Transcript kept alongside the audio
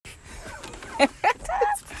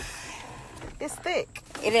It's thick.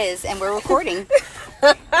 It is, and we're recording.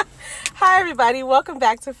 Hi, everybody. Welcome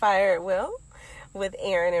back to Fire at Will with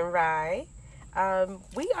Aaron and Rye.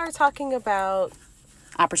 We are talking about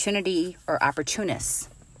Opportunity or opportunists,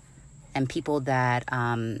 and people that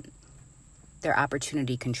their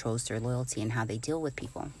opportunity controls their loyalty and how they deal with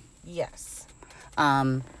people. yes.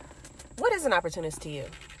 What is an opportunist to you?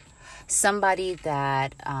 Somebody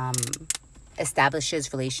that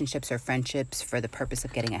establishes relationships or friendships for the purpose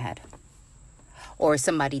of getting ahead. Or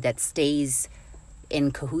somebody that stays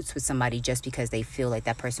in cahoots with somebody just because they feel like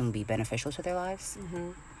that person will be beneficial to their lives.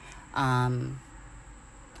 Mm-hmm.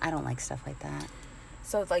 I don't like stuff like that.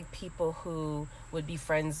 So it's like people who would be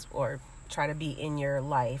friends or try to be in your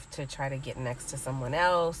life to try to get next to someone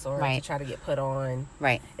else or Right. to try to get put on.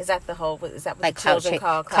 Right. Is that what Like the children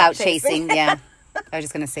call clout chasing? Yeah. I was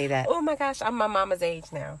just going to say that. Oh my gosh, I'm my mama's age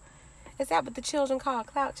now. Is that what the children call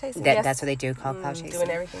clout chasing? Yes. That's what they do, call clout chasing. Doing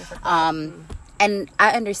everything for clout. And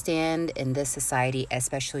I understand in this society,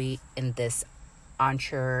 especially in this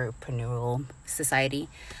entrepreneurial society,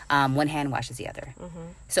 one hand washes the other. Mm-hmm.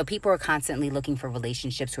 So people are constantly looking for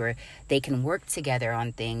relationships where they can work together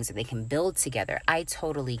on things, or they can build together. I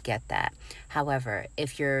totally get that. However,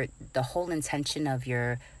 if the whole intention of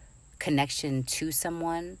your connection to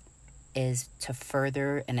someone is to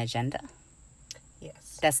further an agenda,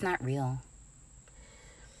 Yes. that's not real.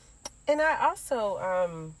 And I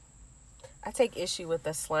also I take issue with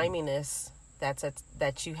the sliminess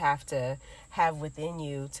that you have to have within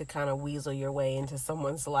you to kind of weasel your way into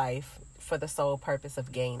someone's life for the sole purpose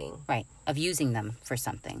of gaining. Right. Of using them for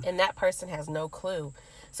something. And that person has no clue.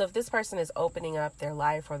 So if this person is opening up their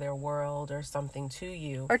life or their world or something to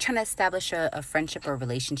you, Or trying to establish a friendship or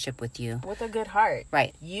relationship with you. with a good heart,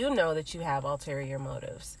 Right. you know that you have ulterior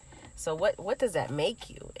motives. So what does that make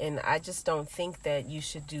you? And I just don't think that you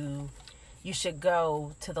should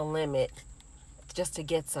go to the limit just to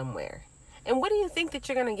get somewhere. And what do you think that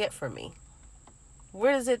you're going to get from me?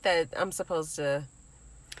 Where is it that I'm supposed to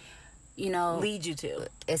lead you to?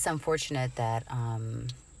 It's unfortunate that,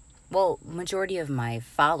 majority of my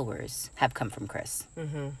followers have come from Chris.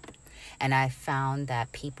 Mm-hmm. And I found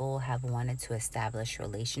that people have wanted to establish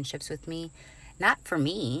relationships with me, not for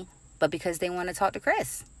me, but because they want to talk to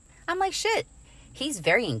Chris. I'm like, shit, he's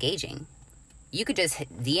very engaging. You could just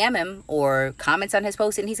DM him or comment on his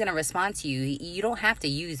post and he's going to respond to you. You don't have to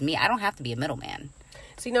use me. I don't have to be a middleman.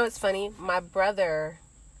 So, it's funny. My brother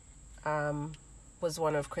was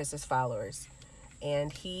one of Chris's followers.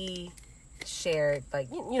 And he shared, like,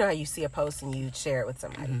 you know how you see a post and you share it with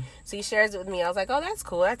somebody. Mm-hmm. So he shares it with me. I was like, oh, that's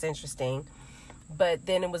cool. That's interesting. But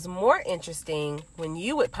then it was more interesting when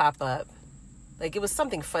you would pop up. Like, it was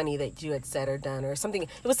something funny that you had said or done or something.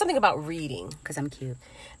 It was something about reading. Because I'm cute.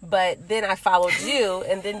 But then I followed you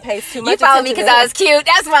and didn't pay too much You followed me because I was cute.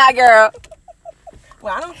 That's my girl.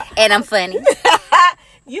 Well, I don't... And I'm funny.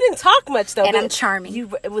 You didn't talk much, though. And I'm charming.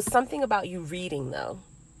 It was something about you reading, though.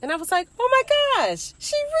 And I was like, oh, my gosh,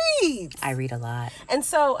 she reads. I read a lot. And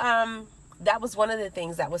so that was one of the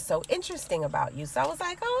things that was so interesting about you. So I was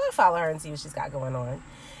like, oh, I'll follow her and see what she's got going on.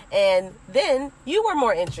 And then you were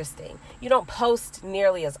more interesting. You don't post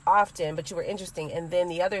nearly as often, but you were interesting. And then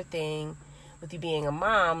the other thing with you being a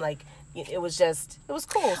mom, like, it was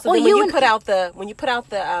cool. So then when you put out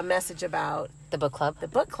the message about The book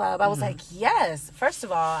club. I was like, yes. First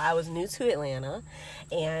of all, I was new to Atlanta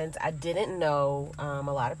and I didn't know a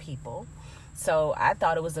lot of people. So I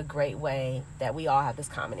thought it was a great way that we all have this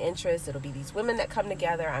common interest. It'll be these women that come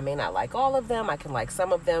together. I may not like all of them. I can like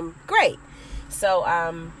some of them. Great. So,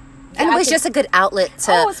 and it was just a good outlet it's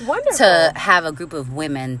wonderful. to have a group of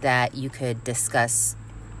women that you could discuss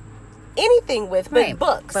anything with, but right.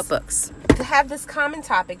 books. But books. To have this common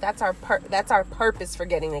topic, that's our purpose for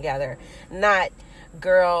getting together. Not,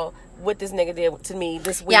 girl, what this nigga did to me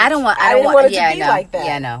this week. Yeah, I didn't want it to be like that.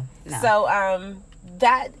 Yeah, no. So,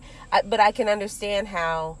 but I can understand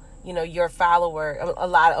how, your follower,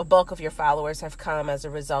 a bulk of your followers have come as a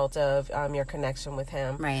result of your connection with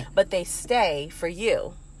him. Right. But they stay for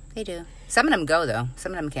you. They do. Some of them go, though.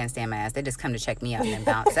 Some of them can't stand my ass. They just come to check me out and then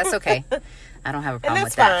bounce. That's okay. I don't have a problem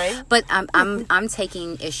with that. Fine. But I'm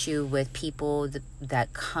taking issue with people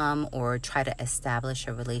that come or try to establish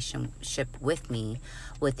a relationship with me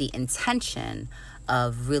with the intention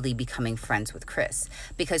of really becoming friends with Chris.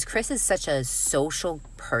 Because Chris is such a social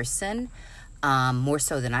person, more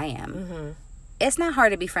so than I am. Mm-hmm. It's not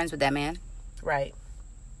hard to be friends with that man. Right.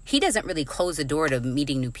 He doesn't really close the door to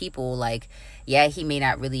meeting new people. Like, yeah, he may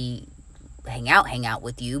not really hang out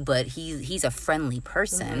with you, but he's a friendly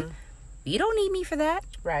person. Mm-hmm. You don't need me for that.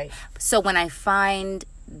 Right. So when I find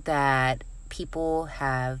that people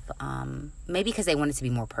have, maybe because they want it to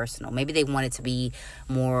be more personal. Maybe they want it to be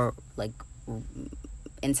more, like,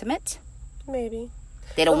 intimate. Maybe.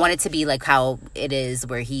 They don't want it to be like how it is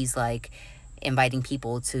where he's, like, inviting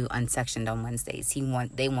people to Unsectioned on Wednesdays.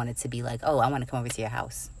 They want it to be like, oh, I want to come over to your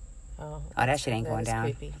house. Oh, that shit ain't going down.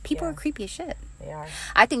 Creepy. People are creepy as shit. They are.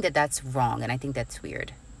 I think that that's wrong, and I think that's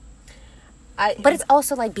weird. But it's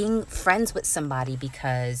also like being friends with somebody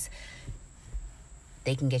because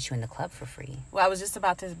they can get you in the club for free. Well, I was just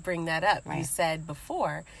about to bring that up. Right. You said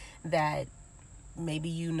before that maybe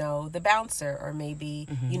you know the bouncer or maybe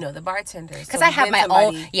you know the bartender. Because I have my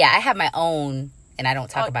own. Yeah, I have my own, and I don't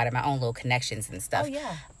talk about it, my own little connections and stuff. Oh,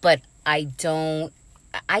 yeah. But I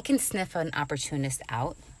can sniff an opportunist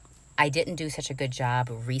out. I didn't do such a good job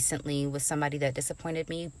recently with somebody that disappointed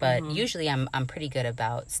me, but usually I'm pretty good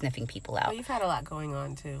about sniffing people out. Well, you've had a lot going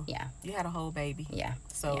on too. Yeah. You had a whole baby. Yeah.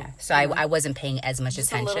 So I wasn't paying as much just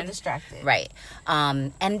attention. A little distracted. Right.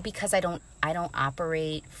 And because I don't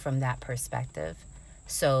operate from that perspective,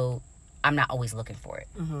 so I'm not always looking for it.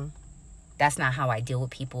 Mm-hmm. That's not how I deal with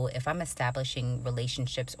people. If I'm establishing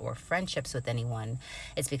relationships or friendships with anyone,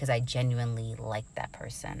 it's because I genuinely like that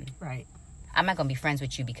person. Right. I'm not going to be friends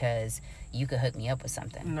with you because you could hook me up with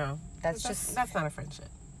something. No. That's not a friendship.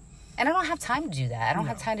 And I don't have time to do that. I don't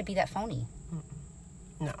have time to be that phony.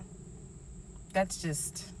 No. That's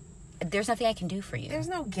just... There's nothing I can do for you. There's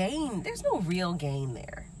no gain. There's no real gain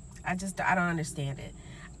there. I don't understand it.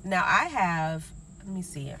 Now, I have... Let me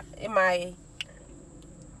see. In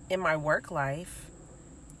my work life,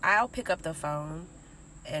 I'll pick up the phone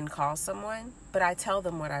and call someone, but I tell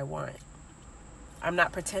them what I want. I'm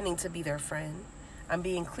not pretending to be their friend. I'm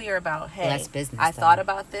being clear about, hey, that's business, I thought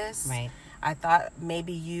about this. Right. I thought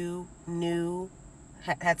maybe you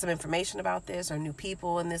had some information about this or knew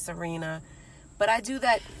people in this arena. But I do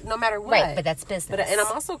that no matter what. Right, but that's business. And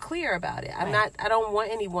I'm also clear about it. I don't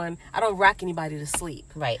want anyone, I don't rock anybody to sleep.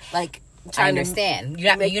 Right. Like, I understand.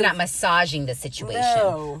 You're not massaging the situation.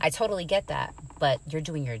 No. I totally get that. But you're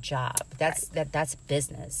doing your job. That's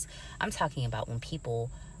business. I'm talking about when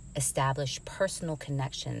people establish personal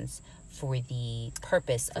connections for the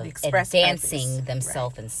purpose of advancing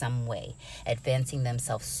themselves in some way, advancing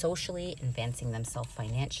themselves socially, advancing themselves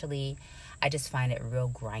financially. I just find it real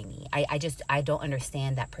grimy. I don't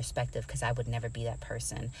understand that perspective because I would never be that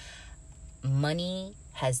person. Money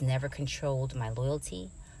has never controlled my loyalty.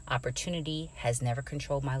 Opportunity has never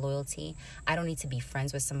controlled my loyalty. I don't need to be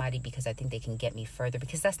friends with somebody because I think they can get me further,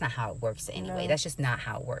 because that's not how it works anyway. No. That's just not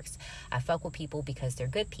how it works. I fuck with people because they're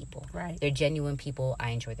good people. Right. They're genuine people. I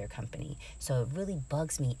enjoy their company. So it really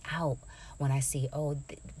bugs me out when I see,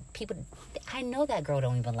 people, I know that girl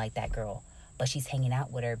don't even like that girl, but she's hanging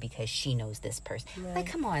out with her because she knows this person. Right. Like,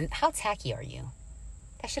 come on, how tacky are you?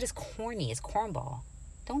 That shit is corny. It's cornball.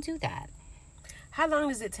 Don't do that. How long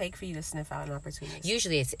does it take for you to sniff out an opportunity?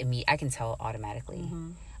 Usually it's me. I can tell automatically.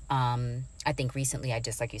 Mm-hmm. I think recently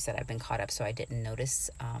like you said, I've been caught up, so I didn't notice.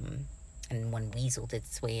 And one weaseled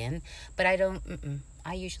its way in. But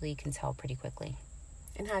I usually can tell pretty quickly.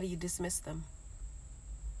 And how do you dismiss them?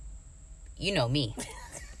 You know me.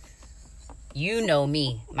 You know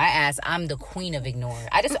me. My ass, I'm the queen of ignore.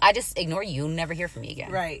 I just ignore you. You'll never hear from me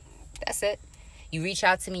again. Right. That's it. You reach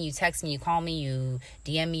out to me, you text me, you call me, you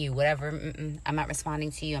DM me, you whatever. I'm not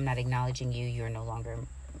responding to you. I'm not acknowledging you. You're no longer...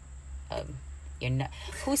 you're not...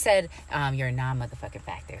 Who said you're a non-motherfucking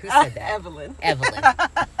factor? Who said that? Evelyn.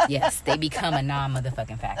 Yes, they become a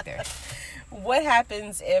non-motherfucking factor. What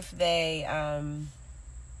happens if they...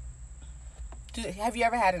 have you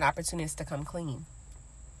ever had an opportunist to come clean?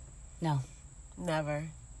 No. Never.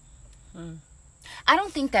 I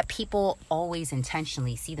don't think that people always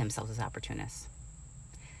intentionally see themselves as opportunists.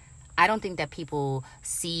 I don't think that people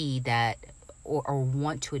see that or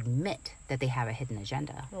want to admit that they have a hidden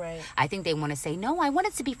agenda. Right. I think they want to say, no, I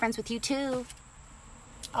wanted to be friends with you too.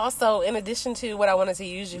 Also, in addition to what I wanted to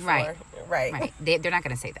use you for. Right. They're not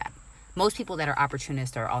going to say that. Most people that are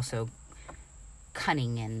opportunists are also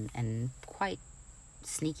cunning and quite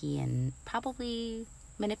sneaky and probably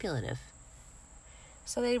manipulative.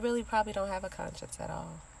 So they really probably don't have a conscience at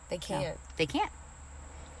all. They can't. No, they can't.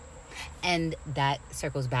 And that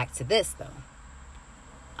circles back to this, though.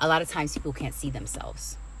 A lot of times people can't see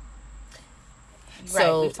themselves.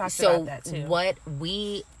 Right, we've talked about that too. What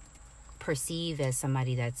we perceive as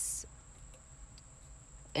somebody that's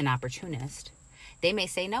an opportunist, they may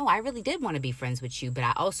say, no, I really did want to be friends with you, but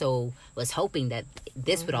I also was hoping that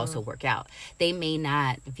this would also work out. They may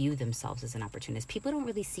not view themselves as an opportunist. People don't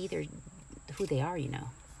really see who they are, you know.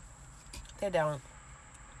 They don't.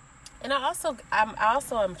 And I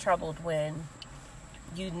also am troubled when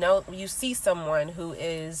you see someone who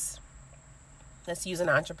is let's use an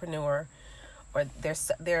entrepreneur, or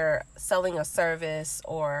they're selling a service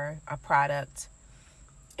or a product,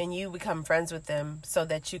 and you become friends with them so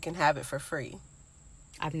that you can have it for free.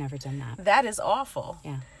 I've never done that. That is awful.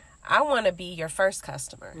 Yeah. I want to be your first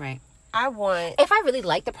customer. Right. If I really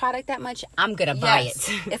like the product that much, I'm going to buy it.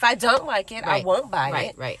 If I don't like it, I won't buy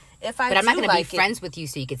it. Right. But I'm not going to be friends with you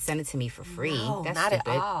so you could send it to me for free. No, That's not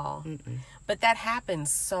stupid. at all. But that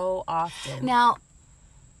happens so often. Now,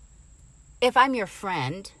 if I'm your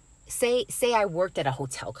friend, say I worked at a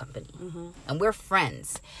hotel company and we're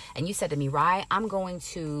friends, and you said to me, Rye, I'm going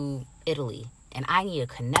to Italy and I need to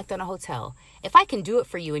connect on a hotel. If I can do it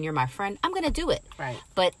for you and you're my friend, I'm going to do it. Right.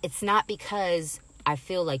 But it's not because I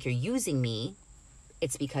feel like you're using me.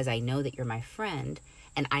 It's because I know that you're my friend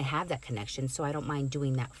and I have that connection, so I don't mind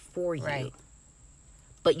doing that for you. Right.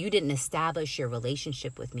 But you didn't establish your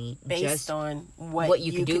relationship with me based on what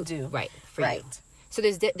you could do. Right. For you. So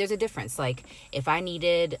there's a difference. Like if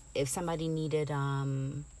somebody needed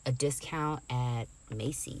a discount at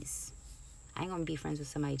Macy's, I ain't gonna be friends with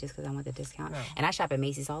somebody just because I want the discount. No. And I shop at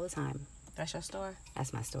Macy's all the time. That's your store?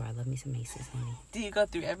 That's my store. I love me some Macy's, honey. Do you go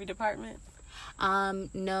through every department?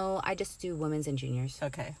 No, I just do women's and juniors.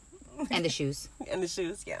 Okay. And the shoes. And the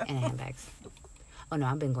shoes, yeah. And the handbags. Oh no,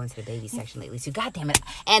 I've been going to the baby section lately. So God damn it.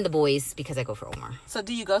 And the boys, because I go for Omar. So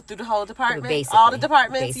do you go through the whole department? Basically. All the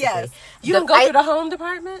departments? Basically. Yes. You don't go through the home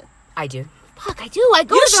department? I do. Fuck, I do. I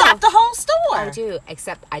go. You shop the whole store. I do,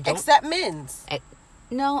 except I don't. Except men's.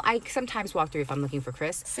 No, I sometimes walk through if I'm looking for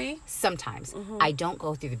Chris. See? Sometimes. I don't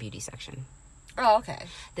go through the beauty section. Oh, okay.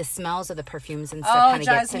 The smells of the perfumes and stuff kind of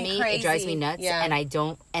get to me. Crazy. It drives me nuts. Yeah. And I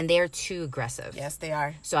don't, and they're too aggressive. Yes, they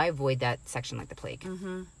are. So I avoid that section like the plague.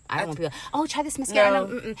 I don't want people, try this mascara.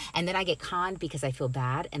 No. And then I get conned because I feel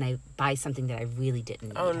bad and I buy something that I really didn't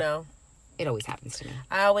need. Oh, no. It always happens to me.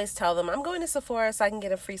 I always tell them, I'm going to Sephora so I can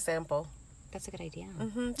get a free sample. That's a good idea.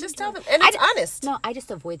 Just tell them. And it's honest. No, I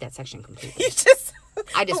just avoid that section completely.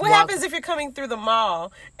 But what happens if you're coming through the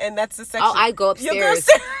mall and that's the section? Oh, I go upstairs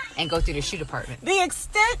and go through the shoe department.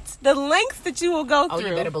 The length that you will go through. Oh,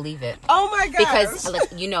 you better believe it. Oh my God. Because,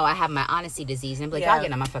 I have my honesty disease and I'm like, y'all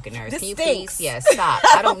getting on my fucking nerves. This Can you stinks. please? Yeah, stop.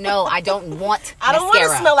 I don't know. I don't want I don't want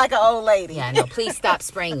to smell like an old lady. Yeah, no, please stop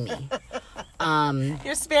spraying me.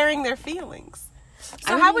 You're sparing their feelings.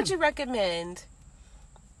 So how would you recommend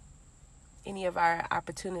any of our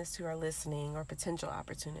opportunists who are listening or potential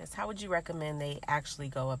opportunists, how would you recommend they actually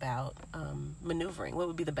go about maneuvering? What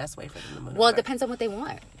would be the best way for them to maneuver? Well, it depends on what they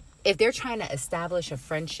want. If they're trying to establish a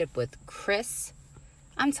friendship with Chris,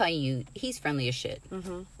 I'm telling you, he's friendly as shit.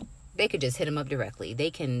 They could just hit him up directly. They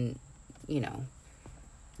can,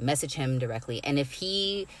 message him directly. And if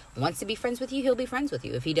he wants to be friends with you, he'll be friends with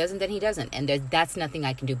you. If he doesn't, then he doesn't. And that's nothing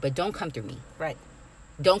I can do. But don't come through me. Right.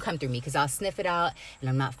 Don't come through me because I'll sniff it out and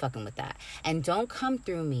I'm not fucking with that. And don't come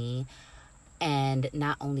through me and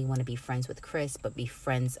not only want to be friends with Chris, but be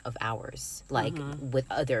friends of ours. Like with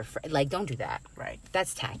other friends. Like, don't do that. Right.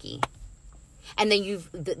 That's tacky. And then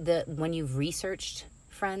when you've researched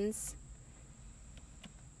friends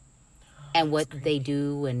and what they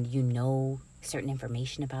do and certain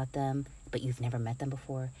information about them, but you've never met them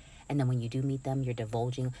before. And then when you do meet them, you're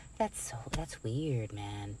divulging. That's weird,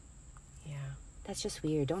 man. Yeah. That's just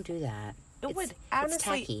weird. Don't do that. It would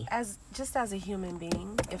honestly, as a human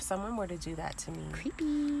being, if someone were to do that to me, creepy.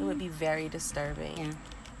 It would be very disturbing. Yeah.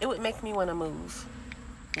 It would make me want to move.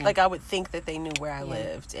 Yeah. Like I would think that they knew where I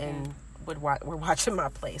lived and were watching my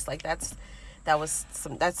place. Like that's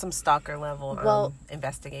some stalker level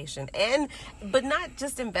investigation, but not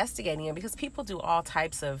just investigating it, because people do all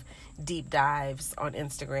types of deep dives on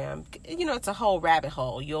Instagram. It's a whole rabbit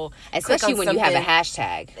hole. You'll especially when you have a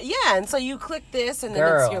hashtag. Yeah, and so you click this, and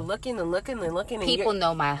then you're looking and looking and looking. People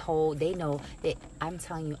know my whole. They know that I'm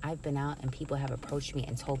telling you, I've been out and people have approached me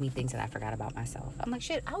and told me things that I forgot about myself. I'm like,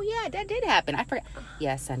 shit. Oh yeah, that did happen. I forgot.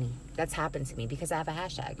 Yeah, Sonny, that's happened to me because I have a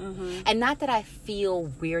hashtag, and not that I feel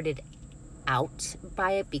weirded out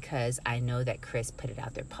by it because I know that Chris put it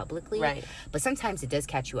out there publicly, right? But sometimes it does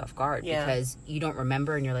catch you off guard because you don't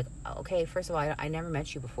remember and you're like, oh, okay, first of all, I never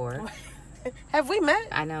met you before. Have we met?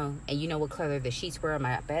 I know. And you know what color the sheets were on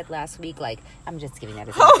my bed last week? Like, I'm just giving that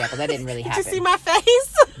as an example. That didn't really happen. Did you see my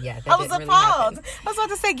face? Yeah, that I was didn't appalled. Really I was about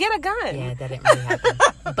to say, get a gun. Yeah, that didn't really happen.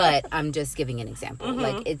 But I'm just giving an example.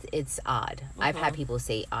 Like, it's odd. I've had people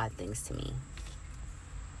say odd things to me.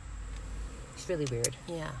 It's really weird.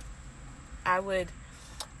 Yeah. I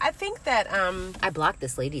think that I blocked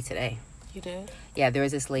this lady today. You did? Yeah, there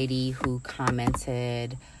was this lady who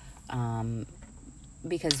commented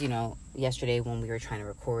because yesterday when we were trying to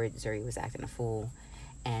record, Zuri was acting a fool,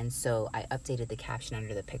 and so I updated the caption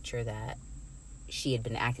under the picture that she had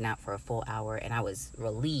been acting out for a full hour, and I was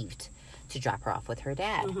relieved to drop her off with her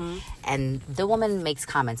dad. And the woman makes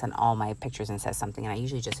comments on all my pictures and says something, and I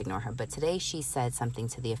usually just ignore her. But today she said something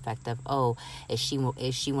to the effect of, "Oh, is she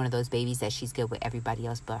one of those babies that she's good with everybody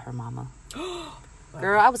else but her mama?"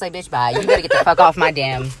 Girl, I was like, bitch, bye. You better get the fuck off my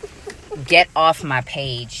get off my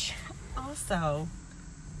page. Also,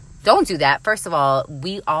 don't do that. First of all,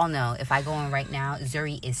 we all know if I go in right now,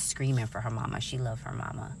 Zuri is screaming for her mama. She loves her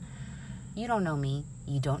mama. You don't know me.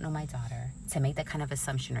 You don't know my daughter. To make that kind of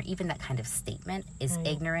assumption or even that kind of statement is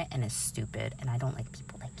ignorant and is stupid. And I don't like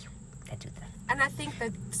people like you that do that. And I think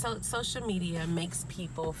that social media makes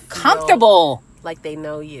people feel comfortable. Like they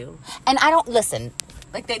know you. And I don't listen.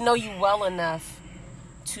 Like they know you well enough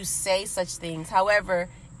to say such things. However,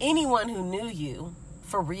 anyone who knew you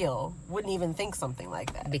for real wouldn't even think something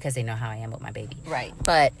like that. Because they know how I am with my baby. Right.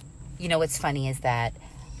 But, you know, what's funny is that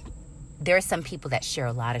there are some people that share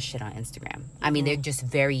a lot of shit on Instagram. I mean, they're just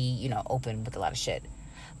very, you know, open with a lot of shit.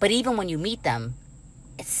 But even when you meet them,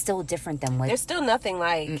 it's still different than what... There's still nothing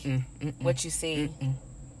like what you see.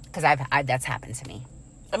 Because that's happened to me.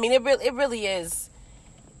 I mean, it really is.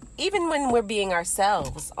 Even when we're being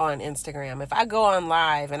ourselves on Instagram, if I go on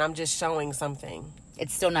live and I'm just showing something...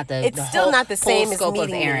 It's still not the same scope as of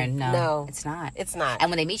Aaron. No, it's not. It's not. And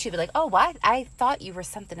when they meet you, be like, "Oh, why? I thought you were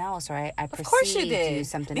something else, or I of course you did. You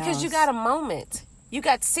something because else." You got a moment. You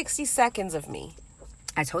got 60 seconds of me.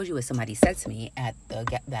 I told you what somebody said to me at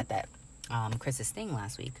that Chris's thing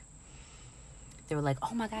last week. They were like,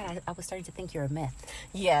 "Oh my God, I was starting to think you're a myth."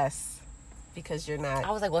 Yes. Because you're not.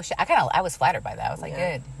 I was like, well, shit. I was flattered by that. I was like,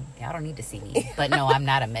 good. Y'all don't need to see me. But no, I'm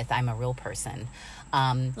not a myth. I'm a real person.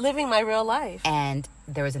 Living my real life. And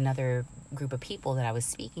there was another group of people that I was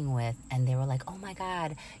speaking with, and they were like, oh my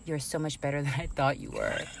God, you're so much better than I thought you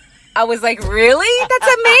were. I was like, really?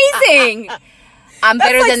 That's amazing. I'm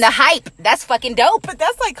better than the hype. That's fucking dope. But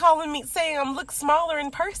that's like saying I look smaller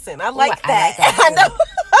in person. I like that. I know.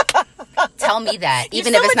 Tell me that.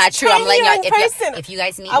 Even if it's not true, I'm letting y'all. If you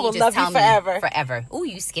guys meet me, just tell me forever. Ooh,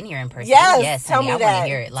 you skinnier in person. Yes, tell me I that. want to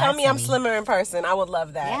hear it. Tell me I'm slimmer in person. I would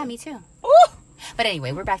love that. Yeah, me too. Ooh. But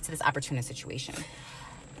anyway, we're back to this opportunist situation.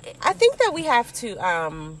 I think that we have to.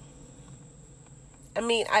 I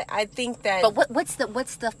think that. But what's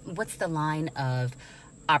the line of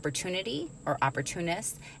opportunity or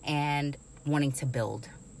opportunist and wanting to build?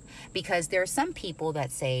 Because there are some people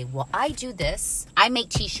that say, well, I do this, I make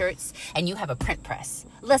t-shirts, and you have a print press.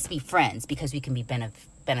 Let's be friends because we can be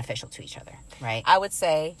beneficial to each other, right? I would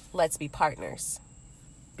say, let's be partners.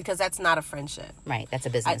 Because that's not a friendship. Right, that's a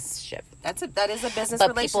business ship. That is a business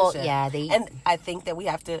but relationship. People, and I think that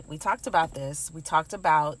we talked about this. We talked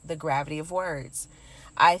about the gravity of words.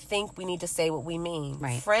 I think we need to say what we mean.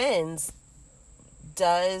 Right. Friends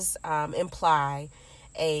does imply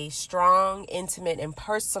a strong, intimate, and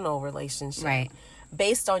personal relationship. Right.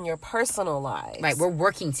 Based on your personal lives. Right. We're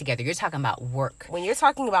working together. You're talking about work. When you're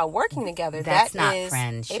talking about working together, that's not is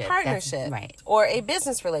friendship. A partnership. Right. Or a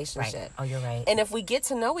business relationship. Right. Oh, you're right. And if we get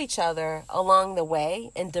to know each other along the way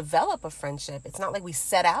and develop a friendship, it's not like we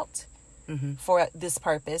set out for this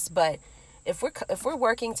purpose, but if we're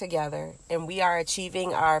working together and we are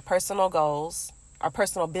achieving our personal goals, our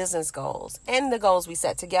personal business goals, and the goals we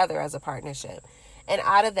set together as a partnership, and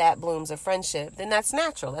out of that blooms a friendship, then that's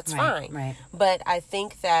natural. That's fine. Right. But I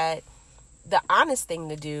think that the honest thing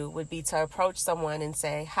to do would be to approach someone and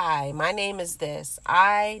say, hi, my name is this.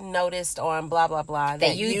 I noticed on blah, blah, blah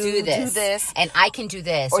that you do this. And I can do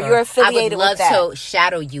this. Or you're affiliated with that. I would love to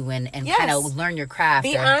shadow you and kind of learn your craft.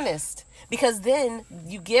 Be honest. Because then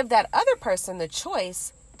you give that other person the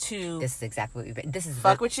choice to this is exactly what we've been.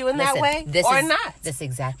 Fuck with you in that way or not. This is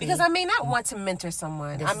exactly because I may not want to mentor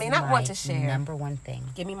someone. I may not want to share. Number one thing.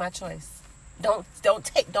 Give me my choice.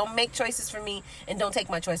 Don't make choices for me and don't take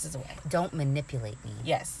my choices away. Don't manipulate me.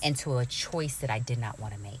 Yes. Into a choice that I did not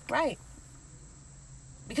want to make. Right.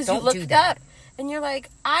 Because you looked up and you're like,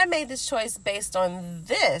 I made this choice based on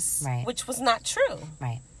this, which was not true.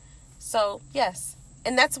 Right. So yes,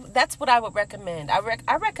 and that's what I would recommend.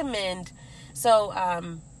 I recommend.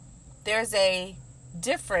 So there's a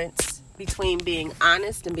difference between being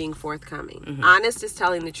honest and being forthcoming. Honest is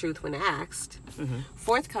telling the truth when asked.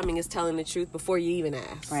 Forthcoming is telling the truth before you even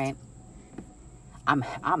ask. Right. I'm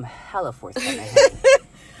hella forthcoming.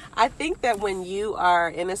 I think that when you are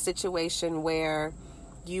in a situation where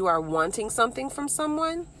you are wanting something from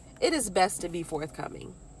someone, it is best to be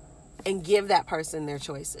forthcoming and give that person their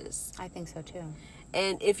choices. I think so too.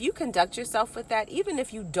 And if you conduct yourself with that, even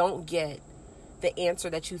if you don't get the answer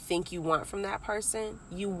that you think you want from that person,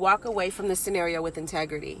 you walk away from the scenario with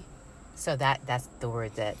integrity. So that's the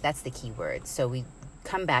word that's the key word. So we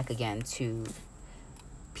come back again to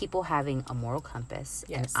people having a moral compass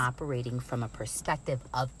and Yes. operating from a perspective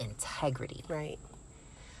of integrity. Right.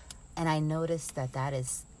 And I noticed that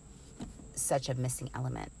is such a missing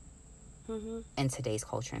element in today's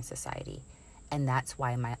culture and society. And that's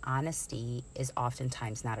why my honesty is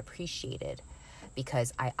oftentimes not appreciated,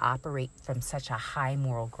 because I operate from such a high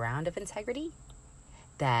moral ground of integrity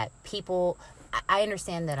that people, I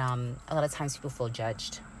understand that a lot of times people feel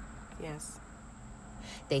judged. Yes.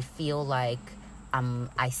 They feel like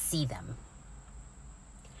I see them.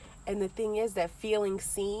 And the thing is that feeling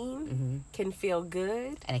seen can feel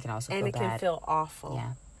good, And it can also and feel it bad. can feel awful.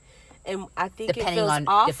 Yeah. And I think Depending it feels on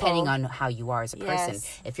awful. depending on how you are as a person.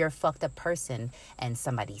 Yes. If you're a fucked up person and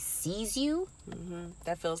somebody sees you,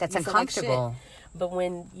 That feels that's you feel like uncomfortable. shit. But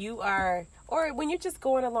when you are, or when you're just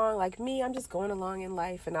going along, like me, I'm just going along in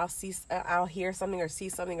life, and I'll hear something or see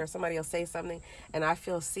something, or somebody will say something, and I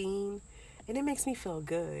feel seen, and it makes me feel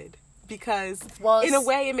good, because in a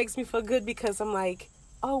way it makes me feel good, because I'm like,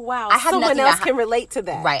 oh wow, I have someone nothing else to can relate to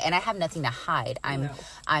that. Right, and I have nothing to hide. No.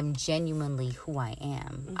 I'm genuinely who I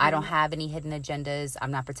am. I don't have any hidden agendas.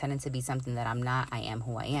 I'm not pretending to be something that I'm not. I am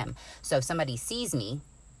who I am. So if somebody sees me,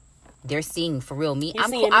 they're seeing for real me. You're I'm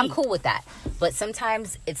seeing cool. I'm me. cool with that. But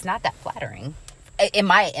sometimes it's not that flattering. In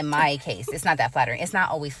my case, it's not that flattering. It's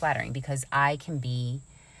not always flattering, because I can be,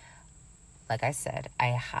 like I said,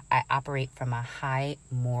 I operate from a high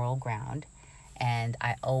moral ground, and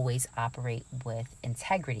I always operate with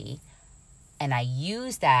integrity. And I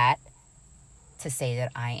use that to say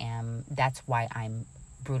that that's why I'm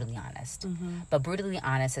brutally honest. But brutally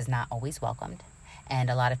honest is not always welcomed. And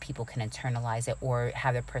a lot of people can internalize it or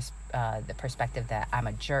have the perspective that I'm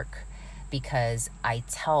a jerk because I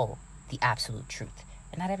tell the absolute truth.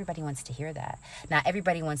 And not everybody wants to hear that. Not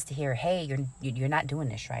everybody wants to hear, hey, you're not doing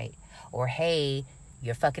this right. Or, hey,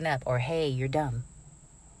 you're fucking up. Or, hey, you're dumb.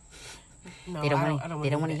 No, They don't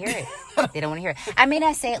want to hear it. They don't want to hear it. I may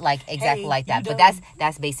not say it like exactly Hey, like that, you but dumb.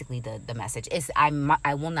 that's basically the message.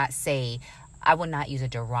 I will not use a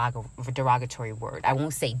derogatory word. I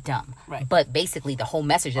won't say dumb. Right. But basically the whole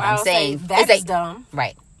message that Or I'm I'll saying say, that is is dumb,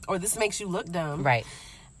 right. or this makes you look dumb. Right.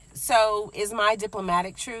 So is my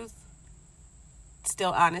diplomatic truth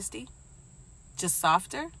still honesty? Just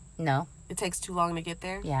softer? No. It takes too long to get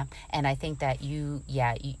there? Yeah. And I think that you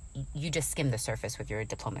just skim the surface with your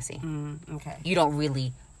diplomacy. Okay. You don't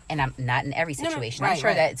really, and I'm not in every situation. I'm right, sure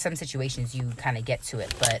right. that some situations you kind of get to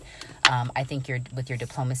it, but I think with your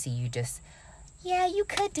diplomacy, you just, you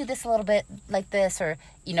could do this a little bit like this, or,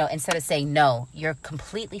 instead of saying, no, you're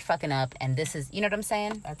completely fucking up, and this is, you know what I'm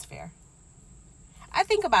saying? That's fair. I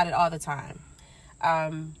think about it all the time.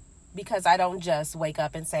 Because I don't just wake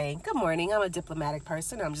up and say, good morning, I'm a diplomatic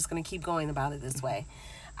person, I'm just going to keep going about it this way.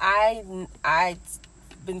 I've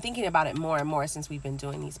been thinking about it more and more since we've been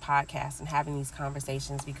doing these podcasts and having these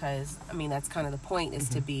conversations, because, that's kind of the point, is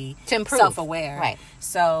to be To improve. self-aware. Right.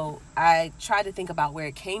 So I try to think about where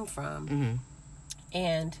it came from.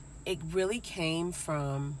 And it really came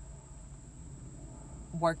from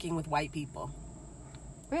working with white people.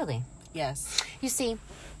 Really? Yes. You see,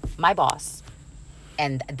 my boss,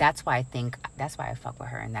 and that's why I fuck with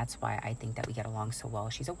her, and that's why I think that we get along so well.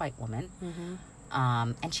 She's a white woman,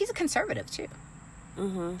 and she's a conservative too,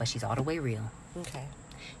 but she's all the way real. Okay.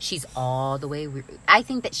 She's all the way real. I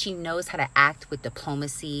think that she knows how to act with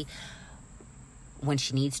diplomacy when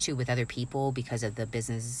she needs to with other people because of the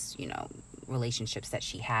business, relationships that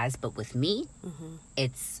she has. But with me,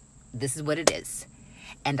 this is what it is,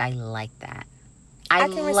 and I like that. I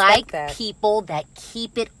can respect like that. people that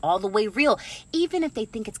keep it all the way real, even if they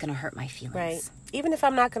think it's going to hurt my feelings. Right. Even if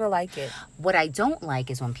I'm not going to like it. What I don't like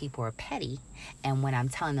is when people are petty, and when I'm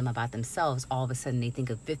telling them about themselves, all of a sudden they think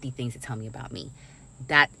of 50 things to tell me about me.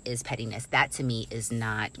 That is pettiness. That to me is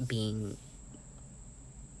not being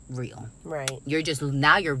real. Right.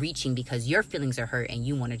 You're reaching because your feelings are hurt and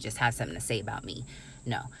you want to just have something to say about me.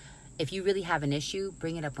 No. If you really have an issue,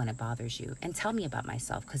 bring it up when it bothers you and tell me about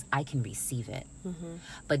myself, because I can receive it.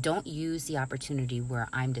 But don't use the opportunity where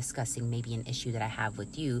I'm discussing maybe an issue that I have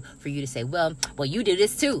with you for you to say, well, you do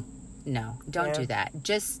this too. No, don't do that.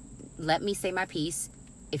 Just let me say my piece.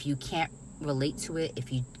 If you can't relate to it,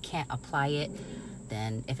 if you can't apply it,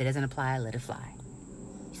 then if it doesn't apply, let it fly.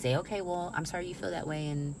 You say, okay, well, I'm sorry you feel that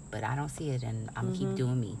way, but I don't see it, and I'm going to keep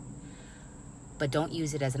doing me. But don't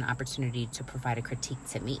use it as an opportunity to provide a critique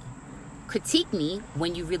to me. Critique me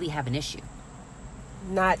when you really have an issue.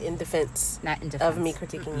 Not in defense. Not in defense. Of me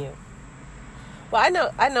critiquing you. Well,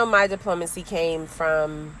 I know my diplomacy came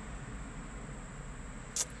from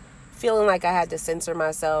feeling like I had to censor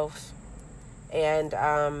myself and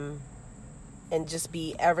just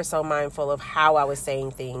be ever so mindful of how I was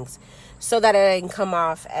saying things. so that I didn't come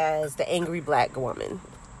off as the angry black woman.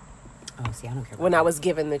 Oh, see, I don't care about when that. I was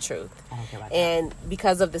given the truth. I don't care about and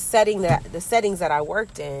because of the settings that I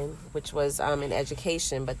worked in, which was in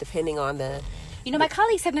education, but depending on the... my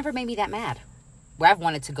colleagues have never made me that mad. Where I've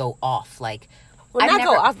wanted to go off, like... Well,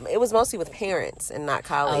 go off. It was mostly with parents and not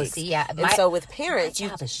colleagues. Oh, see, yeah. And so with parents... My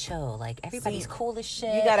job is show. Like, everybody's cool as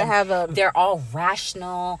shit. You gotta have They're all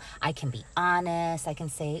rational. I can be honest. I can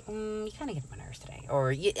say, you kind of get on my nerves today.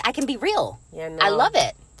 Or I can be real. Yeah, no. I love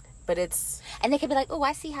it. But it's... And they could be like, oh,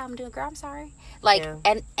 I see how I'm doing, girl, I'm sorry. Like,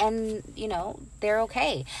 yeah. and they're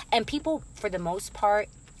okay. And people, for the most part,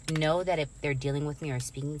 know that if they're dealing with me or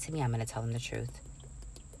speaking to me, I'm going to tell them the truth.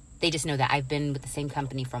 They just know that I've been with the same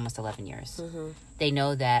company for almost 11 years. Mm-hmm. They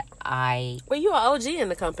know that Well, you're an OG in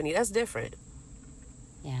the company. That's different.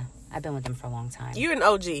 Yeah, I've been with them for a long time. You're an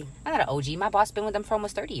OG. I'm not an OG. My boss been with them for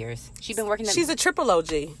almost 30 years. She's been working... She's a triple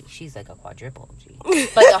OG. She's like a quadruple OG.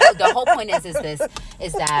 But the whole point is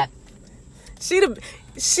that... She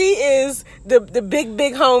is the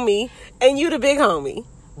big homie, and you the big homie.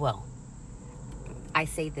 Well, I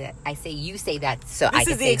say you say that, so this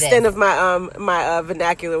is the extent of my my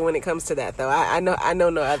vernacular when it comes to that, though. I know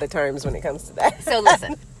no other terms when it comes to that. So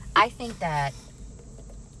listen, I think that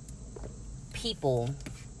people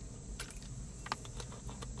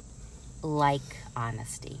like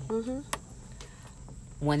honesty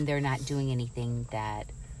when they're not doing anything that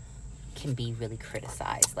can be really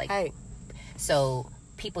criticized. Like, right. So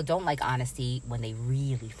people don't like honesty when they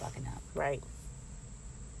really fucking up. Right.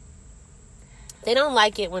 They don't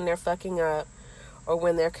like it when they're fucking up, or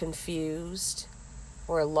when they're confused,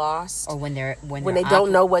 or lost, or when they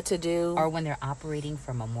don't know what to do, or when they're operating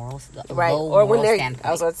from a right, or when they're standpoint.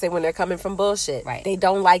 I was about to say when they're coming from bullshit. Right. They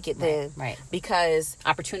don't like it then, right? Because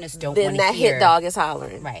opportunists don't. Then that hit dog is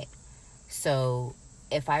hollering. Right. So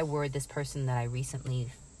if I were this person that I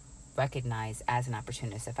recently recognized as an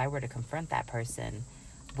opportunist, if I were to confront that person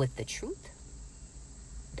with the truth,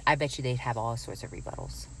 I bet you they'd have all sorts of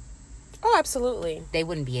rebuttals. Oh, absolutely. They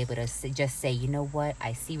wouldn't be able to just say, you know what,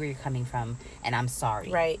 I see where you're coming from, and I'm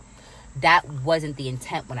sorry. Right. That wasn't the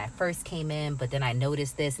intent when I first came in, but then I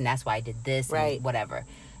noticed this, and that's why I did this, right. And whatever.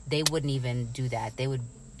 They wouldn't even do that. They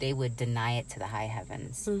would deny it to the high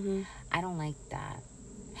heavens. Mm-hmm. I don't like that.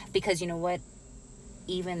 Because you know what?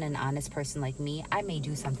 Even an honest person like me, I may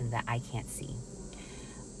do something that I can't see.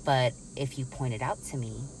 But if you point it out to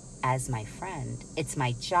me, as my friend, it's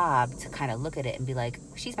my job to kind of look at it and be like,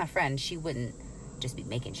 she's my friend, she wouldn't just be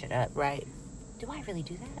making shit up. Right. Do I really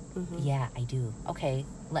do that? Mm-hmm. Yeah, I do. Okay,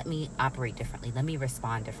 let me operate differently. Let me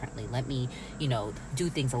respond differently. Let me, do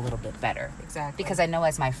things a little bit better. Exactly. Because I know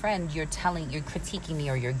as my friend, you're critiquing me,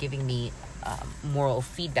 or you're giving me moral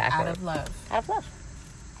feedback. Out of love. Out of love.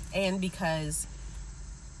 And because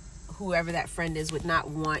whoever that friend is would not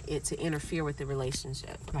want it to interfere with the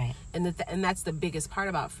relationship. Right. And that's the biggest part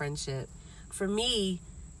about friendship. For me,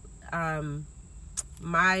 I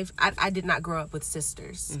did not grow up with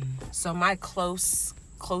sisters. Mm-hmm. So my close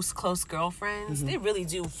girlfriends, mm-hmm. they really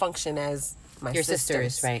do function as your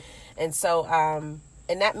sisters. Right. And so,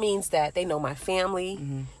 and that means that they know my family.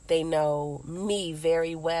 Mm-hmm. They know me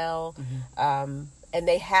very well. Mm-hmm. And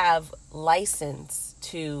they have license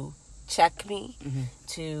to check me, mm-hmm.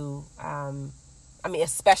 to,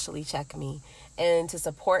 especially check me, and to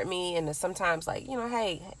support me, and to sometimes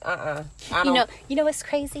hey, I don't. You know what's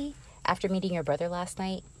crazy? After meeting your brother last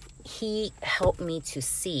night, he helped me to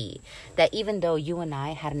see that even though you and I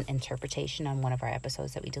had an interpretation on one of our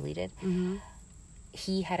episodes that we deleted, mm-hmm.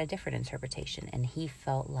 he had a different interpretation, and he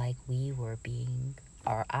felt like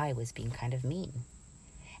I was being kind of mean.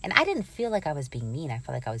 And I didn't feel like I was being mean. I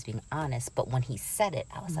felt like I was being honest. But when he said it,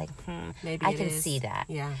 I was like, maybe I can see that.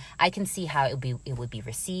 Yeah. I can see how it would be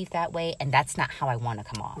received that way. And that's not how I want to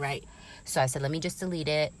come off. Right. So I said, let me just delete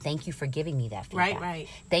it. Thank you for giving me that feedback. Right.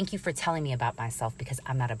 Thank you for telling me about myself, because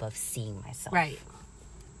I'm not above seeing myself. Right.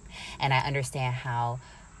 And I understand how,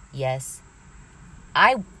 yes,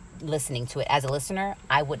 listening to it as a listener,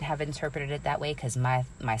 I wouldn't have interpreted it that way because my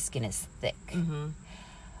skin is thick. Mm-hmm.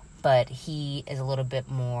 But he is a little bit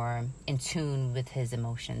more in tune with his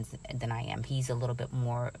emotions than I am. He's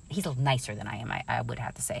nicer than I am, I would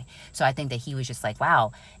have to say. So I think that he was just like,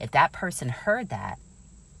 wow, if that person heard that,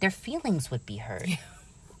 their feelings would be hurt. Yeah.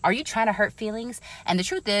 Are you trying to hurt feelings? And the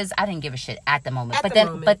truth is, I didn't give a shit at the moment.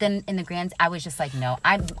 But then in the grand, I was just like, no,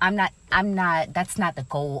 I'm not, that's not the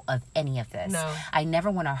goal of any of this. No. I never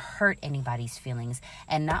want to hurt anybody's feelings.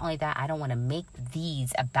 And not only that, I don't want to make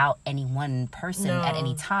these about any one person at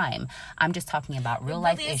any time. I'm just talking about real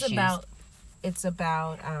life issues. It's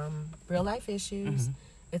about real life issues. Mm-hmm.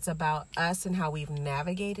 It's about us and how we've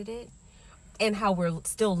navigated it. and how we're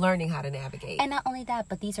still learning how to navigate. And not only that,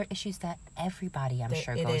 but these are issues that everybody, I'm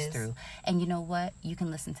sure, goes through. And you know what? You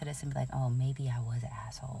can listen to this and be like, oh, maybe I was an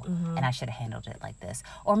asshole and I should have handled it like this.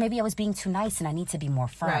 Or maybe I was being too nice and I need to be more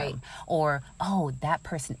firm. Right. Or, oh, that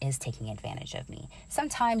person is taking advantage of me.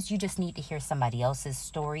 Sometimes you just need to hear somebody else's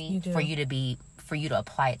story for you to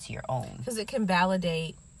apply it to your own. Because it can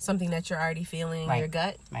validate something that you're already feeling in your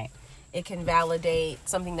gut. Right. It can validate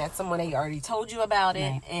something that someone that already told you about it,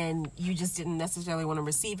 Right. and you just didn't necessarily want to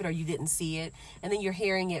receive it, or you didn't see it, and then you're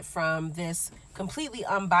hearing it from this completely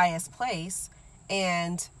unbiased place,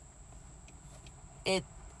 and it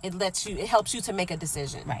helps you to make a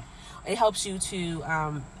decision. Right. It helps you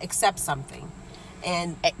to accept something,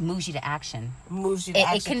 and It moves you to action.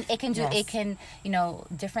 It can do. Yes. It can.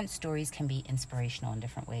 Different stories can be inspirational in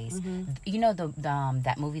different ways. Mm-hmm. You know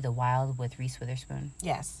that movie, The Wild, with Reese Witherspoon.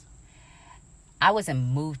 Yes. I wasn't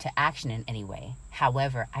moved to action in any way.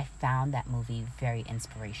 However, I found that movie very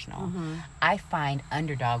inspirational. Mm-hmm. I find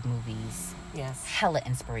underdog movies Yes. hella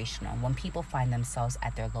inspirational. When people find themselves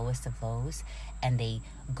at their lowest of lows and they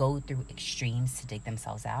go through extremes to dig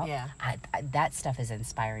themselves out, Yeah. that stuff is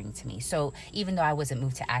inspiring to me. So even though I wasn't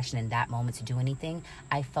moved to action in that moment to do anything,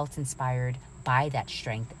 I felt inspired by that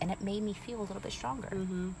strength, and it made me feel a little bit stronger.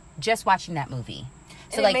 Just watching that movie.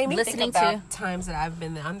 So And it made me listening think about times that I've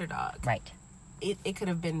been the underdog. Right. It could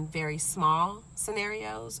have been very small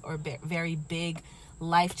scenarios or very big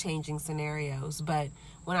life-changing scenarios. But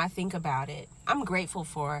when I think about it, I'm grateful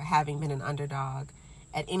for having been an underdog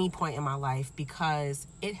at any point in my life, because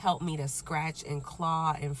it helped me to scratch and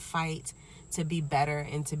claw and fight to be better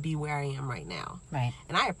and to be where I am right now. Right.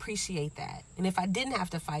 And I appreciate that. And if I didn't have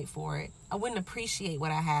to fight for it, I wouldn't appreciate what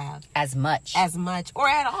I have As much or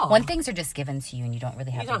at all. when things are just given to you and you don't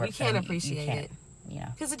really have to work you for can't them, appreciate you can't, it.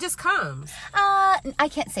 Because it just comes. I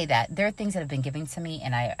can't say that. There are things that have been given to me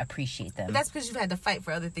and I appreciate them. But that's because you've had to fight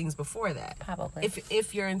for other things before that. Probably.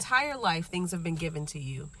 If your entire life things have been given to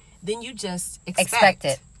you, then you just expect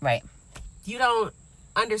it. Right. You don't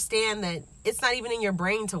understand that it's not even in your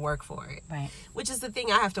brain to work for it. Right. Which is the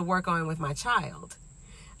thing I have to work on with my child.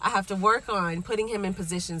 I have to work on putting him in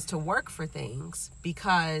positions to work for things,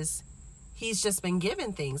 because he's just been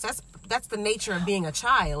given things. That's the nature of being a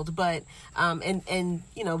child. But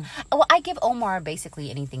Well, I give Omar basically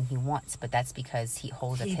anything he wants, but that's because he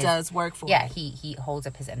holds up he his... does work for Yeah, it. he holds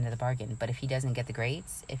up his end of the bargain. But if he doesn't get the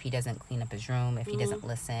grades, if he doesn't clean up his room, if he doesn't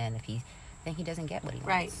listen, then he doesn't get what he wants.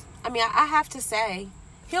 Right. I mean, I have to say,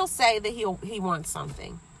 he'll say that he wants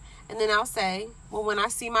something, and then I'll say, well, when I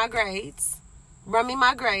see my grades, run me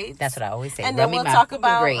my grades. That's what I always say. And then we'll talk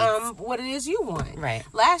about what it is you want. Right.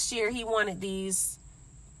 Last year, he wanted these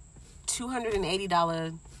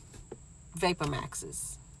 $280 Vapor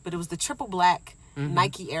Maxes, but it was the triple black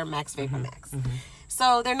Nike Air Max Vapor Max.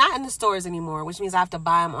 So they're not in the stores anymore, which means I have to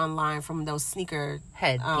buy them online from those sneaker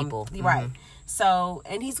head people. Right. So,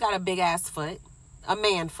 and he's got a big ass foot, a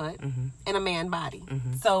man foot, and a man body.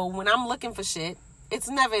 So when I'm looking for shit, it's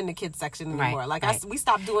never in the kids section anymore. We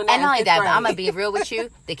stopped doing that. And not only that, but I'm gonna be real with you.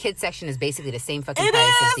 The kids section is basically the same fucking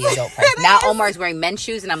price as the adult price. Now Omar's wearing men's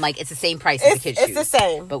shoes, and I'm like, it's the same price as the kids' shoes. It's the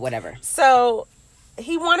same. But whatever. So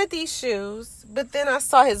he wanted these shoes, but then I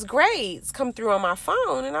saw his grades come through on my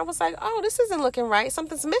phone, and I was like, oh, this isn't looking right.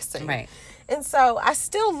 Something's missing. Right. And so I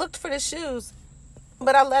still looked for the shoes,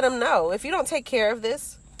 but I let him know, if you don't take care of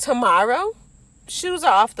this tomorrow, shoes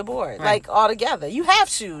are off the board, like altogether. You have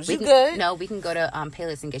shoes. You good? No, we can go to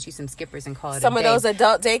Payless and get you some Skippers and call it some a of day. those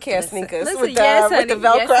adult daycare sneakers with the honey,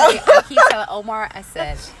 Velcro. Yes, I keep telling Omar, I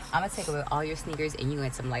said, I'm gonna take away all your sneakers and you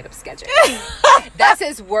get some light up Skechers. That's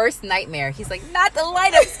his worst nightmare. He's like, not the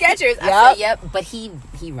light up Skechers. I said, yep. But he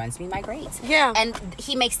runs me my grades. Yeah. And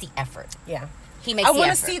he makes the effort. Yeah. He makes the effort. I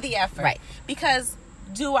want to see the effort. Right. Because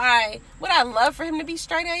would I love for him to be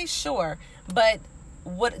straight A's? Sure. But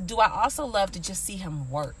do I also love to just see him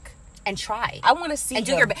work? And try. I want to see and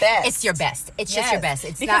do your best. It's your best. It's just your best.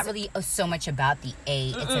 It's not really so much about the A.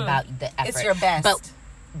 It's about the effort. It's your best. But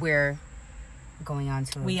we're going on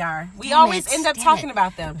to... We always end up talking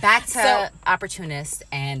about them. Back to opportunists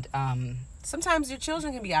and... sometimes your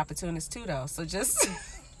children can be opportunists too, though. So just...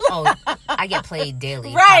 Oh, I get played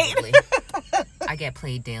daily. Right. Probably. I get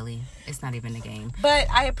played daily. It's not even a game. But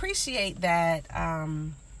I appreciate that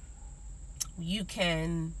we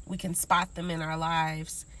can spot them in our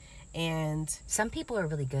lives. And some people are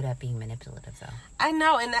really good at being manipulative, though. I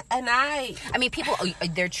know, and I mean, people,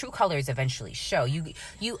 their true colors eventually show.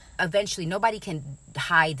 You eventually, nobody can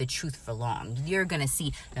hide the truth for long. You're gonna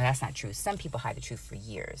see, no, that's not true. Some people hide the truth for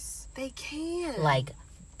years. They can. Like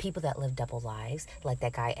people that live double lives, like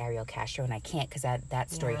that guy Ariel Castro, and I can't because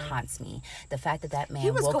that story haunts me. The fact that man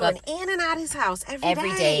he was woke going up in and out of his house every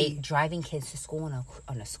day, driving kids to school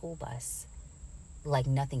on a school bus, like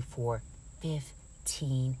nothing for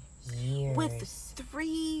 15 years. With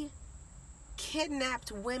 3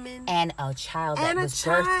 kidnapped women. And a child that was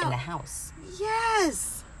birthed in the house.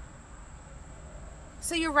 Yes.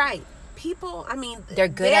 So you're right. People, I mean, they're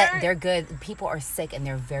good. People are sick and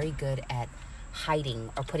they're very good at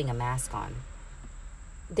hiding or putting a mask on.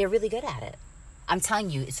 They're really good at it. I'm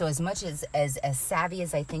telling you. So as much as savvy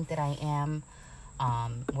as I think that I am,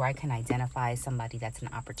 where I can identify somebody that's an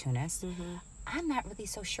opportunist, I'm not really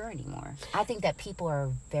so sure anymore. I think that people are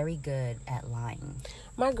very good at lying.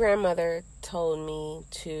 My grandmother told me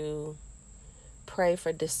to pray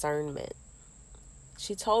for discernment.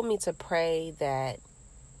 She told me to pray that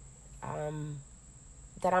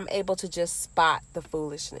I'm able to just spot the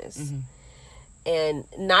foolishness and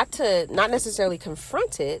not necessarily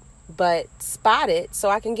confront it, but spot it so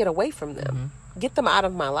I can get away from them, get them out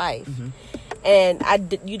of my life. And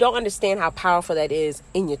you don't understand how powerful that is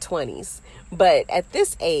in your 20s. But at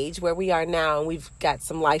this age where we are now and we've got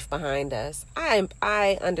some life behind us,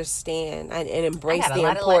 I understand and embrace the importance.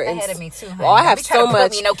 I got a lot of life ahead of me too, honey. Well, I have so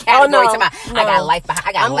much. I got life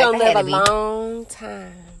behind. I'm going to live a long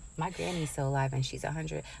time. My granny's still alive and she's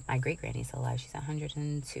 100. My great granny's still alive. She's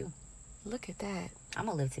 102. Look at that. I'm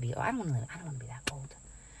gonna live to be. I don't want to be that old.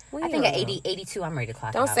 Well, I think at 82, I'm ready to clock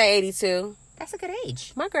out. Don't say 82. That's a good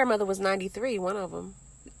age. My grandmother was 93, one of them.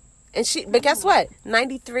 But guess what?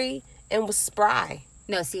 93 and was spry.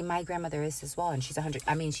 No, see, my grandmother is as well, and she's 100.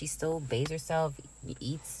 I mean, she still bathes herself,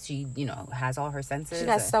 eats. She, has all her senses.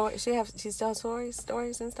 She still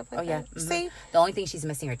stories and stuff like that. Oh yeah. See, the only thing she's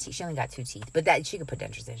missing her teeth. She only got 2 teeth, but that she could put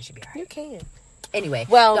dentures in. She'd be all right. You can. Anyway,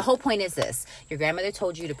 well, the whole point is this: your grandmother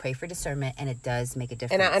told you to pray for discernment, and it does make a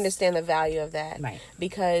difference. And I understand the value of that, right?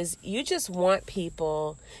 Because you just want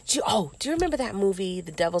people. Do you remember that movie,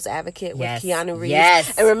 The Devil's Advocate, with Keanu Reeves?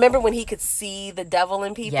 Yes. And remember when he could see the devil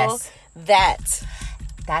in people? Yes.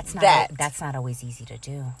 That's not always easy to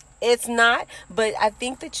do. It's not, but I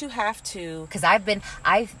think that you have to. Because I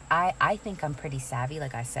think I'm pretty savvy,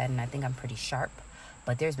 like I said, and I think I'm pretty sharp.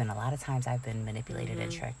 But there's been a lot of times I've been manipulated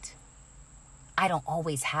and tricked. I don't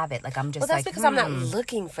always have it. Like I'm just that's because I'm not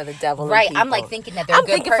looking for the devil. Right. In people. I'm like thinking that they're I'm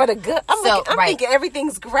good. Thinking for the good. I'm thinking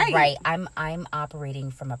everything's great. Right. I'm operating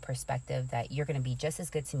from a perspective that you're going to be just as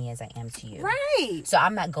good to me as I am to you. Right. So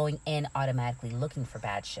I'm not going in automatically looking for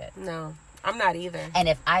bad shit. No, I'm not either. And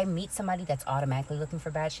if I meet somebody that's automatically looking for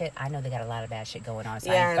bad shit, I know they got a lot of bad shit going on. So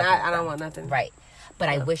I don't want nothing. Right. But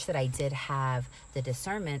I wish that I did have the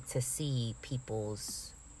discernment to see people's,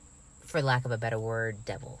 for lack of a better word,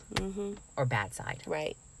 devil or bad side.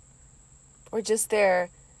 Right. Or just their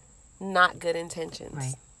not good intentions.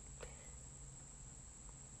 Right.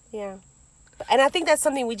 Yeah. And I think that's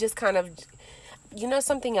something we just kind of,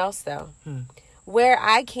 something else though, where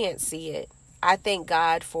I can't see it, I thank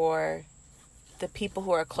God for the people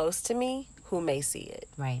who are close to me who may see it.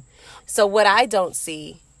 Right. So what I don't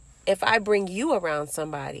see, if I bring you around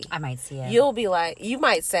somebody, I might see it. You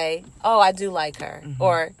might say, oh, I do like her.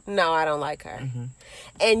 Or, no, I don't like her.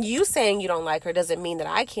 And you saying you don't like her doesn't mean that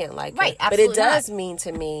I can't like her. Absolutely but it does mean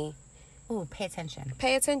to me. Ooh, pay attention.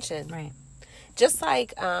 Pay attention. Right. Just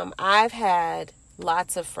like I've had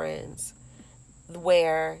lots of friends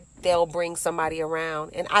where they'll bring somebody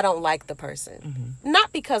around and I don't like the person.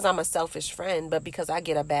 Not because I'm a selfish friend, but because I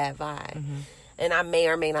get a bad vibe. And I may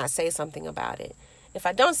or may not say something about it. If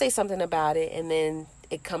I don't say something about it and then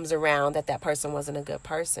it comes around that person wasn't a good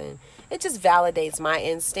person, it just validates my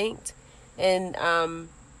instinct. And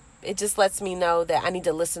it just lets me know that I need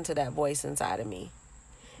to listen to that voice inside of me.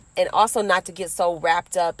 And also not to get so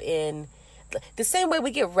wrapped up in the same way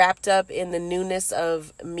we get wrapped up in the newness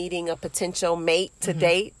of meeting a potential mate to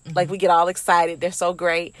date. Like we get all excited. They're so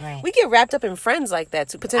great. Right. We get wrapped up in friends like that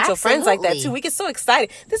too. Potential friends like that too. We get so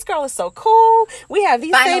excited. This girl is so cool. We have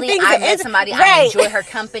these Finally, same things. I met somebody. I enjoy her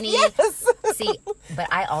company. Yes. See,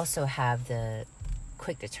 but I also have the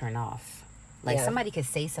quick to turn off. Like somebody could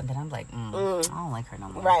say something. I'm like, I don't like her no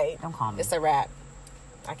more. Right. Don't call me. It's a wrap.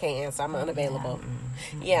 I can't answer. I'm unavailable.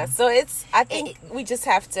 Yeah. So I think we just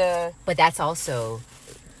have to. But that's also,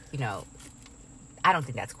 I don't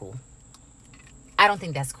think that's cool. I don't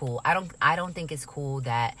think that's cool. I don't think it's cool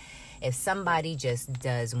that if somebody just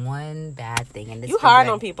does one bad thing and you hard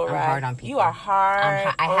on people, right? I'm hard on people. You are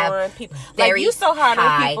hard I have on people. Very like you so hard on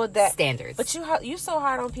high people that standards. But you so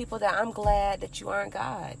hard on people that I'm glad that you aren't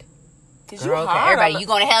God. Girl, everybody, you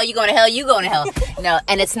going to hell, you going to hell, you going to hell. No,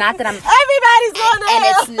 and it's not that I'm... Everybody's going to hell. And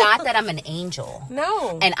it's not that I'm an angel.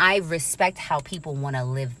 No. And I respect how people want to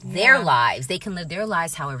live their lives. They can live their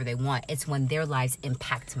lives however they want. It's when their lives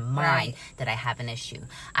impact mine that I have an issue.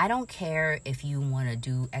 I don't care if you want to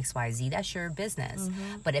do XYZ. That's your business.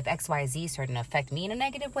 But if XYZ is starting to affect me in a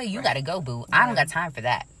negative way, you got to go, boo. I don't got time for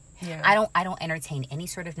that. Yeah. I don't entertain any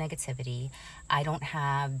sort of negativity. I don't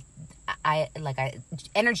have...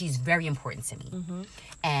 energy is very important to me,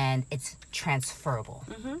 and it's transferable,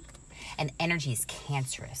 and energy is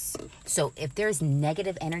cancerous. So if there's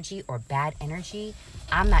negative energy or bad energy,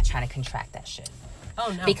 I'm not trying to contract that shit.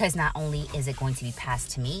 Oh no! Because not only is it going to be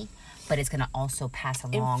passed to me, but it's going to also pass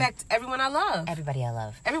along. Infect everyone I love. Everybody I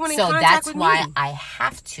love. Everyone in so contact that's with why me. I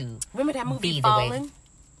have to. Remember that movie be Fallen? The way.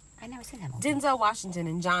 I never seen that movie. Denzel Washington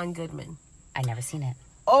and John Goodman. I never seen it.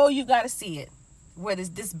 Oh, you got to see it. Where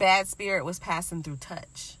this bad spirit was passing through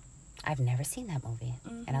touch. I've never seen that movie.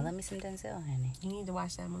 And I love me some Denzel, honey. You need to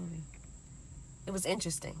watch that movie. It was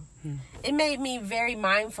interesting. It made me very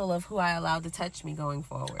mindful of who I allowed to touch me going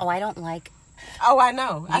forward. Oh, I don't like... Oh, I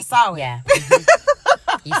know. I saw it. Yeah.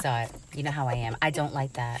 You saw it. You know how I am. I don't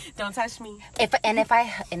like that. Don't touch me. If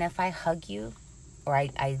I hug you, or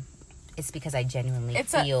I it's because I genuinely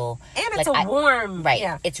feel... It's a warm... Right.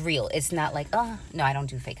 Yeah. It's real. It's not like, oh, no, I don't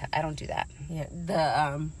do fake... I don't do that. Yeah.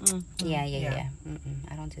 Yeah.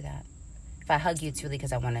 I don't do that. If I hug you, it's really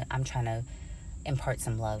because I'm trying to impart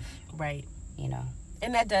some love. Right. You know.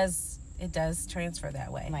 And it does transfer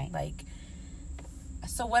that way. Right. Like,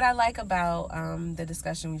 so what I like about the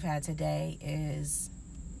discussion we've had today is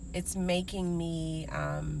it's making me,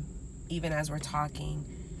 even as we're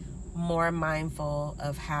talking, more mindful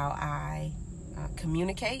of how I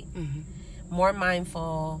communicate, more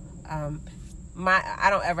mindful. I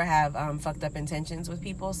don't ever have fucked up intentions with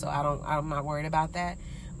people, so I'm not worried about that.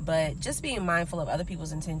 But just being mindful of other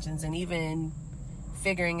people's intentions, and even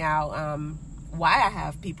figuring out why I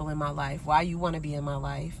have people in my life, why you want to be in my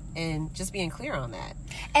life, and just being clear on that.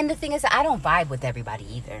 And the thing is, I don't vibe with everybody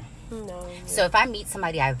either. No. So if I meet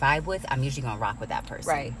somebody I vibe with, I'm usually gonna rock with that person.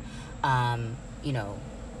 Right. You know,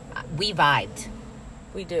 we vibed.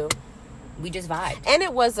 We do. We just vibed. And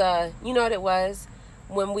it was you know what it was?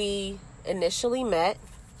 When we initially met,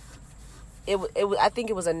 I think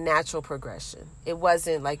it was a natural progression. It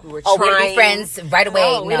wasn't like we were trying. We'd be friends right away.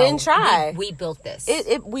 No, we didn't try. We built this.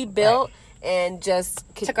 We built and just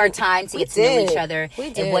took our time to get to know each other. We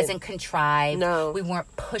did. It wasn't contrived. No. We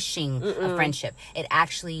weren't pushing a friendship. It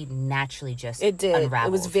actually naturally just unraveled.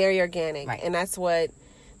 It was very organic. Right. And that's why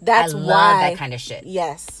love that kind of shit.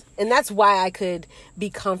 Yes. And that's why I could be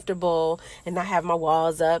comfortable and not have my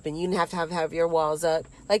walls up, and you didn't have to have your walls up.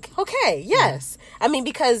 Like, okay, yes. I mean,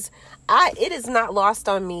 because it is not lost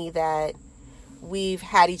on me that we've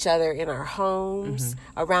had each other in our homes,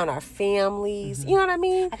 around our families. You know what I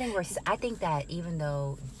mean? I think that even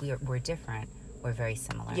though we're different, we're very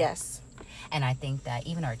similar. Yes. And I think that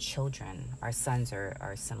even our children, our sons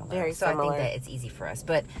are similar. Very so similar. I think that it's easy for us.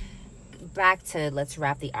 But back to, let's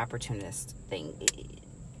wrap the opportunist thing.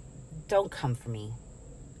 Don't come for me.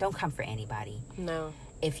 Don't come for anybody. No.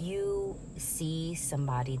 If you see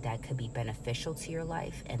somebody that could be beneficial to your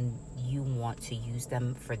life and you want to use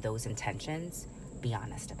them for those intentions, be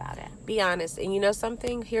honest about it. Be honest. And you know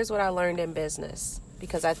something? Here's what I learned in business,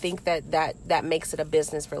 because I think that makes it a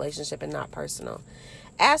business relationship and not personal.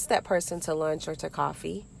 Ask that person to lunch or to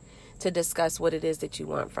coffee to discuss what it is that you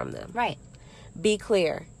want from them. Right. Be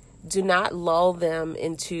clear. Do not lull them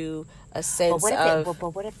into a sense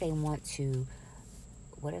but what if they want to...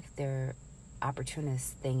 What if their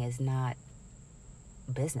opportunist thing is not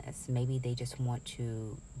business? Maybe they just want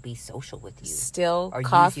to be social with you. Still or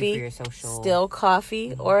coffee. Use you for your social... Still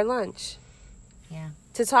coffee or lunch. Yeah.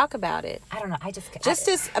 To talk about it. I don't know. I just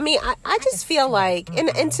feel like,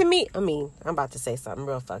 and to me, I'm about to say something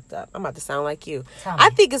real fucked up. I'm about to sound like you. Tell me. I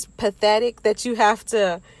think it's pathetic that you have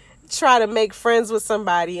to try to make friends with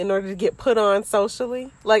somebody in order to get put on socially.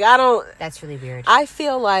 Like, That's really weird. I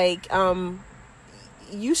feel like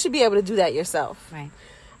you should be able to do that yourself. Right.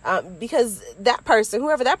 Because that person,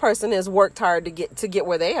 whoever that person is, worked hard to get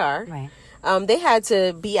where they are. Right. They had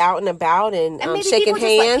to be out and about and shaking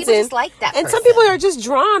hands. People just like that and person. some people are just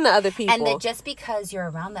drawn to other people. And that just because you're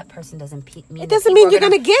around that person doesn't mean... It doesn't mean you're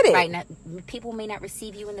going to get it. Right. People may not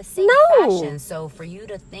receive you in the same fashion. So for you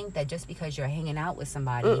to think that just because you're hanging out with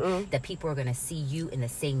somebody, that people are going to see you in the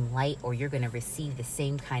same light, or you're going to receive the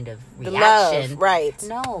same kind of reaction. Love, right.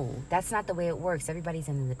 No, that's not the way it works. Everybody's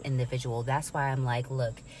an individual. That's why I'm like,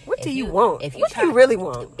 look. What do you want? What do you really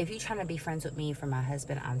want? If you're trying to be friends with me for my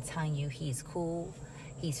husband, I'm telling you, he's cool.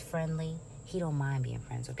 He's friendly. he don't mind being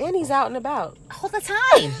friends with people. And he's out and about. All the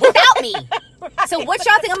time without me. Right. So what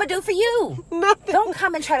y'all think I'm gonna do for you? Nothing. Don't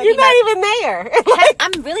come and try to You're be not even there.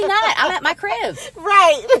 I'm really not. I'm at my crib.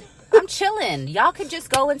 Right. I'm chilling. Y'all could just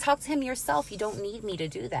go and talk to him yourself. You don't need me to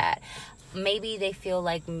do that. Maybe they feel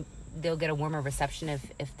like they'll get a warmer reception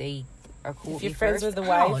if they are cool if with you're me friends first. with the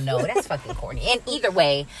wife. Oh no, that's fucking corny. And either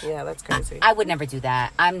way, yeah, that's crazy. I would never do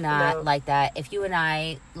that. I'm not like that. If you and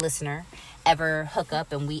I, listener, ever hook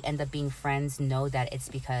up and we end up being friends, know that it's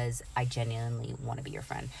because I genuinely want to be your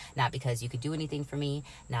friend. Not because you could do anything for me,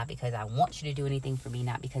 not because I want you to do anything for me,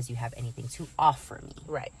 not because you have anything to offer me.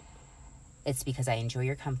 Right. It's because I enjoy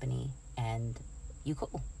your company and you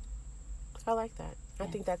cool. I like that. I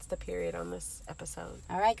think that's the period on this episode.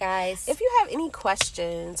 All right, guys. If you have any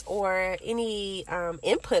questions or any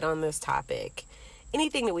input on this topic,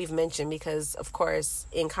 anything that we've mentioned, because, of course,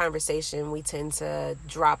 in conversation, we tend to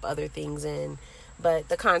drop other things in, but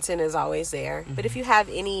the content is always there. Mm-hmm. But if you have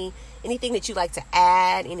anything that you'd like to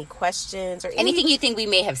add, any questions, or anything you think we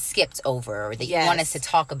may have skipped over or that you want us to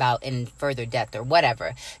talk about in further depth or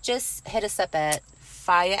whatever, just hit us up at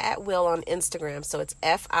Faya at Will on Instagram. So it's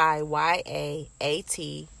FIYAATWILL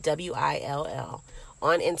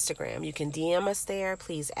on Instagram. You can DM us there.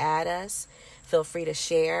 Please add us. Feel free to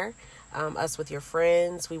share us with your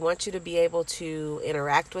friends. We want you to be able to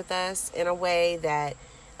interact with us in a way that,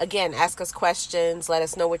 again, ask us questions. Let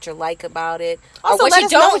us know what you like about it. Also, what let you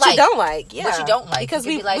us know don't what like. you don't like. Yeah. What you don't like. Because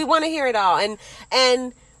we want to hear it all.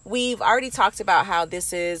 And we've already talked about how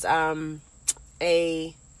this is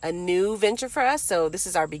a new venture for us. So this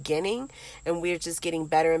is our beginning, and we're just getting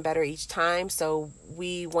better and better each time. So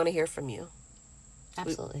we want to hear from you.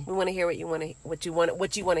 Absolutely. We want to hear what you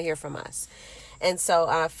want to hear from us. And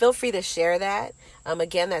so feel free to share that.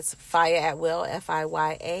 Again, that's Faya at Will,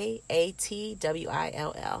 FIYAATWILL.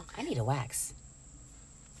 I need a wax.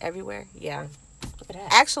 Everywhere? Yeah. Look at that.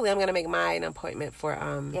 Actually, I'm going to make mine an appointment for...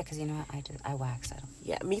 yeah, because you know what? I wax. I don't...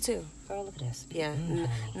 Yeah, me too. Girl, look at this. Yeah.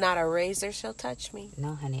 Not a razor shall touch me.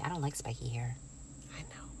 No, honey. I don't like spiky hair. I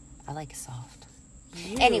know. I like it soft.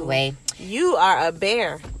 Anyway. You are a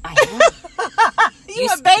bear. I am.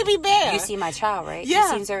 You're a baby bear. You see my child, right?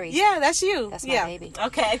 Yeah. You see Zuri. Yeah, that's you. That's my baby.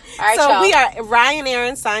 Okay. All right, so y'all. we are Ryan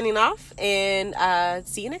Aaron signing off, and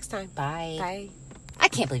see you next time. Bye. Bye. I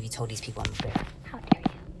can't believe you told these people I'm a bear. How dare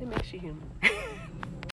you? It makes you human.